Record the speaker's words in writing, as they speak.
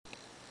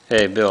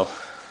Hey Bill,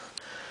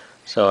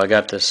 so I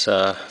got this,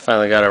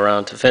 finally got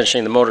around to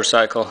finishing the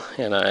motorcycle,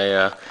 and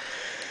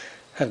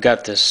I've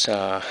got this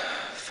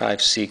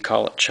 5C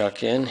collet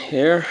chuck in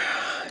here.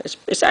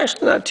 It's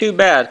actually not too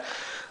bad.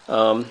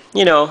 I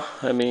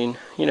mean,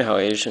 you know how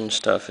Asian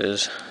stuff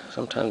is.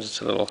 Sometimes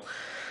it's a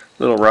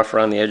little rough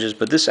around the edges,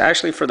 but this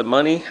actually, for the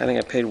money, I think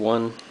I paid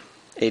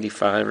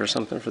 $185 or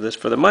something for this.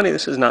 For the money,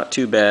 this is not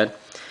too bad.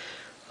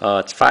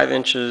 It's 5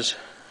 inches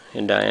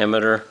in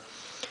diameter,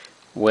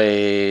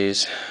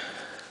 weighs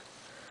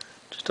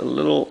just a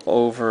little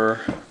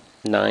over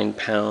 9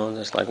 pounds.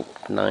 It's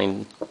like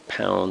 9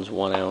 pounds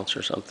 1 ounce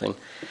or something.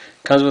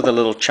 Comes with a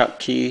little chuck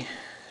key,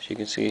 as you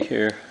can see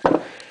here,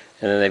 and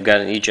then they've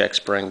got an eject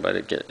spring, but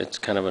it's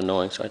kind of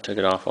annoying, so I took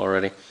it off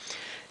already.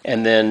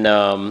 And then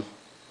you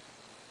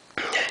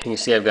can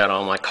see I've got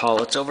all my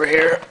collets over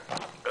here.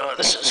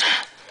 Let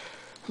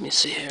me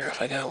see here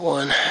if I got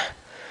one.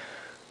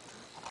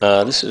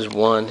 This is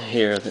one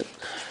here that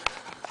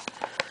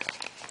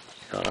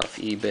got off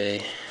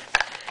eBay,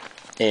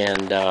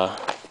 and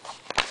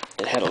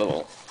it had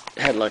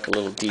like a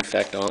little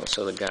defect on it,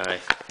 so the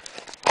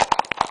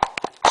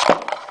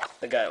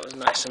guy was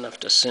nice enough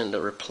to send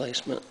a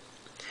replacement.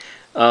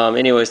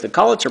 Anyways, the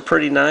collets are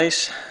pretty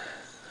nice.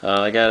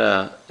 I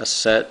got a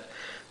set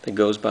that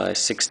goes by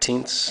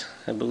 16ths,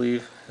 I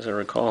believe, as I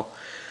recall.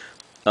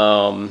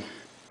 And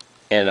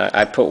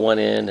I put one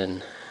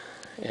in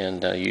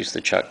and used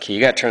the chuck key.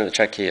 You got to turn the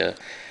chuck key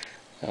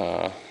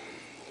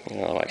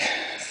like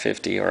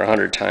 50 or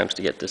 100 times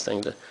to get this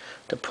thing to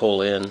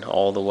pull in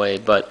all the way.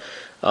 But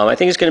I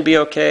think it's going to be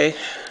okay.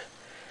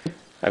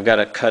 I've got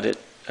to cut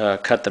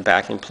the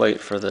backing plate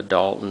for the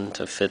Dalton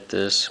to fit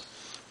this.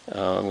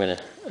 I'm gonna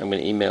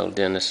email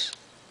Dennis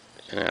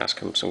and ask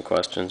him some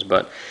questions.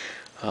 But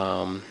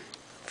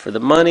for the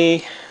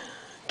money,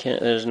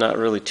 there's not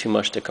really too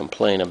much to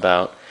complain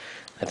about.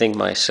 I think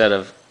my set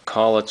of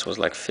collets was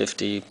like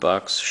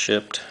 $50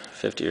 shipped,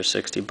 50 or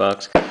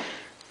 $60,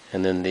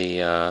 and then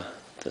the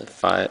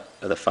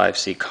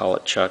 5C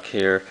collet chuck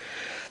here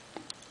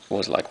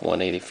was like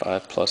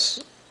 $185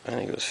 plus, I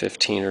think it was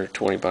 15 or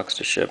 20 bucks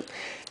to ship.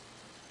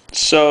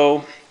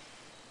 So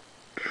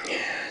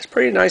it's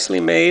pretty nicely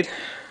made.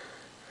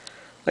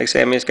 Like I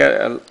say, I mean, it's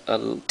got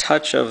a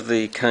touch of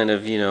the kind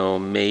of,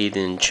 made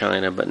in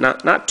China, but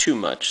not too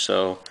much.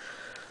 So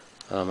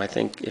I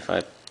think if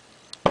I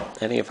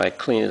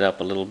clean it up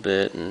a little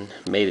bit and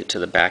made it to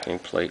the backing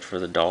plate for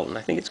the Dalton,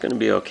 I think it's going to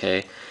be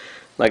okay.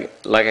 Like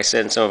I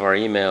said in some of our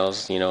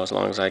emails, as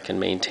long as I can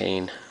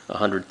maintain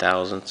 100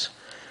 thousandths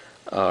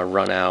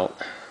run out,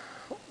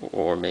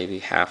 or maybe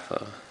half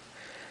a,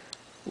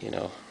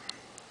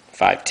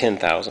 5/10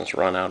 thousandths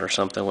run out or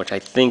something, which I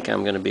think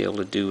I'm going to be able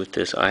to do with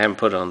this. I haven't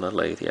put it on the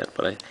lathe yet,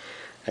 but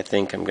I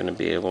think I'm going to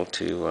be able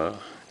to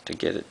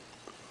get it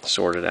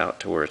sorted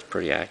out to where it's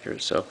pretty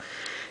accurate. So,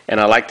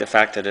 and I like the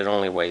fact that it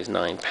only weighs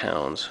 9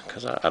 pounds,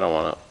 because I don't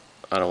want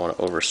to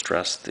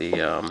overstress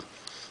the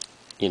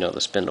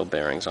the spindle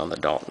bearings on the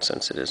Dalton,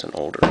 since it is an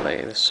older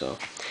lathe. So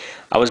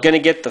I was going to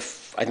get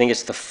I think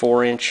it's the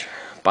 4-inch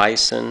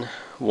Bison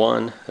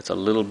one. It's a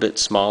little bit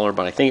smaller,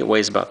 but I think it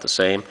weighs about the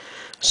same.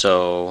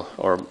 So,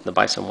 or the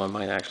Bison one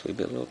might actually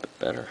be a little bit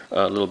better,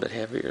 a little bit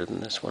heavier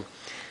than this one.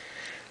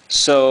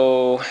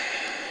 So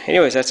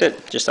anyways, that's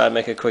it. Just thought I'd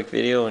make a quick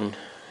video and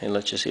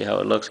let you see how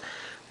it looks.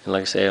 And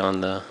like I say,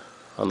 on the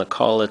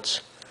collets,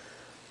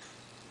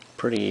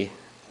 pretty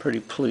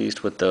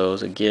pleased with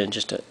those. Again,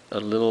 just a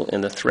little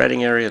in the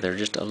threading area, they're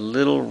just a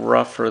little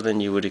rougher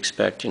than you would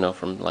expect,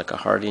 from like a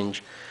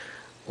Hardinge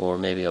or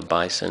maybe a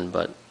Bison,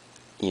 but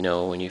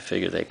when you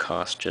figure they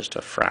cost just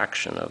a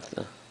fraction of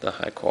the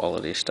high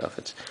quality stuff,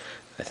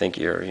 I think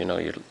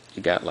you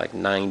got like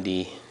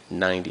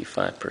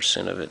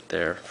 95% of it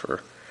there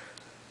for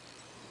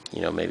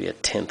maybe a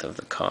tenth of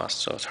the cost,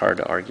 so it's hard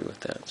to argue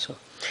with that. So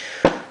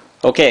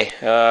okay,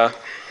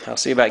 I'll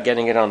see about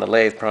getting it on the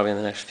lathe probably in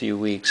the next few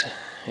weeks,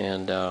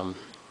 and I'll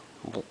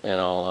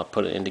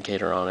put an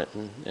indicator on it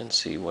and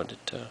see what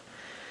it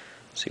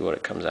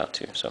comes out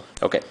to. So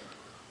okay.